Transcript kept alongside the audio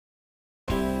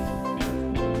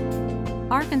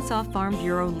Arkansas Farm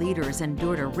Bureau leaders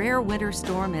endured a rare winter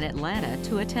storm in Atlanta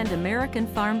to attend American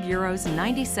Farm Bureau's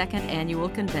 92nd annual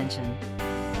convention.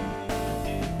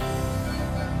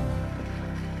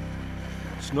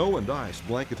 Snow and ice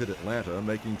blanketed Atlanta,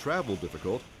 making travel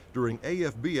difficult during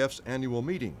AFBF's annual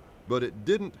meeting, but it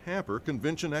didn't hamper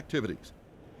convention activities.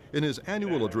 In his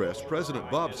annual address,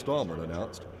 President Bob Stallman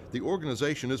announced the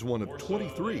organization is one of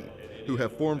 23 who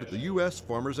have formed the U.S.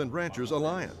 Farmers and Ranchers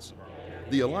Alliance.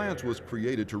 The alliance was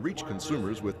created to reach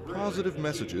consumers with positive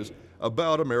messages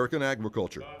about American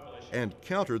agriculture and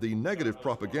counter the negative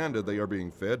propaganda they are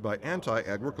being fed by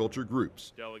anti-agriculture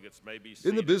groups.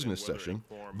 In the business session,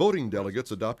 voting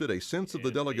delegates adopted a sense of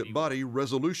the delegate body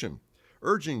resolution,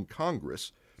 urging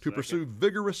Congress to pursue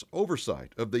vigorous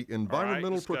oversight of the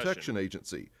Environmental Protection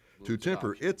Agency to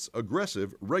temper its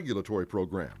aggressive regulatory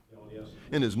program.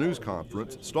 In his news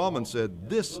conference, Stallman said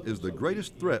this is the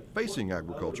greatest threat facing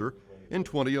agriculture in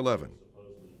 2011.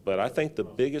 But I think the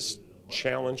biggest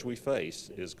challenge we face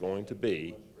is going to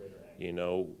be,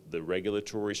 the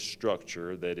regulatory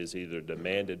structure that is either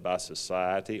demanded by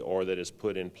society or that is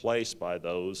put in place by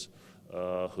those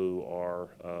who are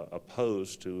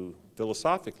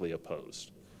philosophically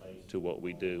opposed to what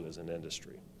we do as an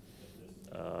industry.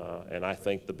 And I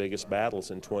think the biggest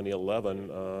battles in 2011,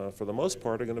 for the most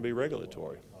part, are going to be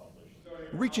regulatory.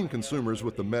 Reaching consumers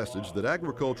with the message that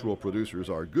agricultural producers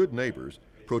are good neighbors,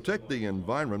 protect the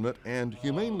environment, and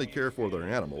humanely care for their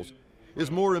animals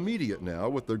is more immediate now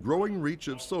with the growing reach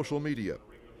of social media.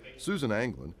 Susan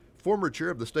Anglin, former chair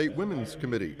of the State Women's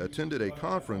Committee, attended a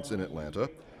conference in Atlanta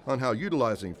on how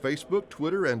utilizing Facebook,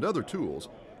 Twitter, and other tools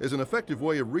is an effective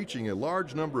way of reaching a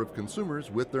large number of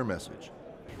consumers with their message.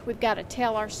 We've got to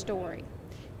tell our story.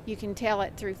 You can tell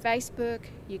it through Facebook,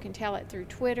 you can tell it through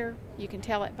Twitter, you can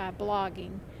tell it by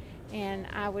blogging. And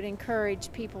I would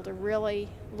encourage people to really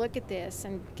look at this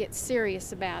and get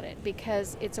serious about it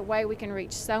because it's a way we can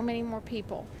reach so many more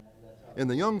people. In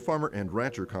the Young Farmer and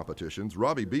Rancher competitions,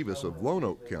 Robbie Beavis of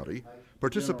Lonoke County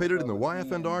participated in the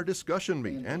YF&R discussion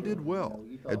meet and did well,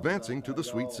 advancing to the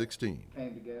Sweet 16.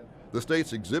 The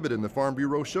state's exhibit in the Farm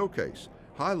Bureau Showcase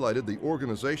highlighted the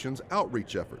organization's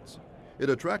outreach efforts. It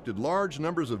attracted large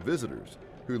numbers of visitors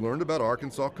who learned about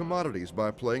Arkansas commodities by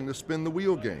playing the spin the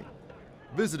wheel game,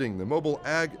 visiting the mobile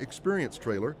ag experience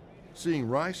trailer, seeing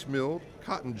rice milled,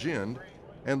 cotton ginned,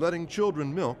 and letting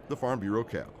children milk the Farm Bureau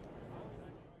cow.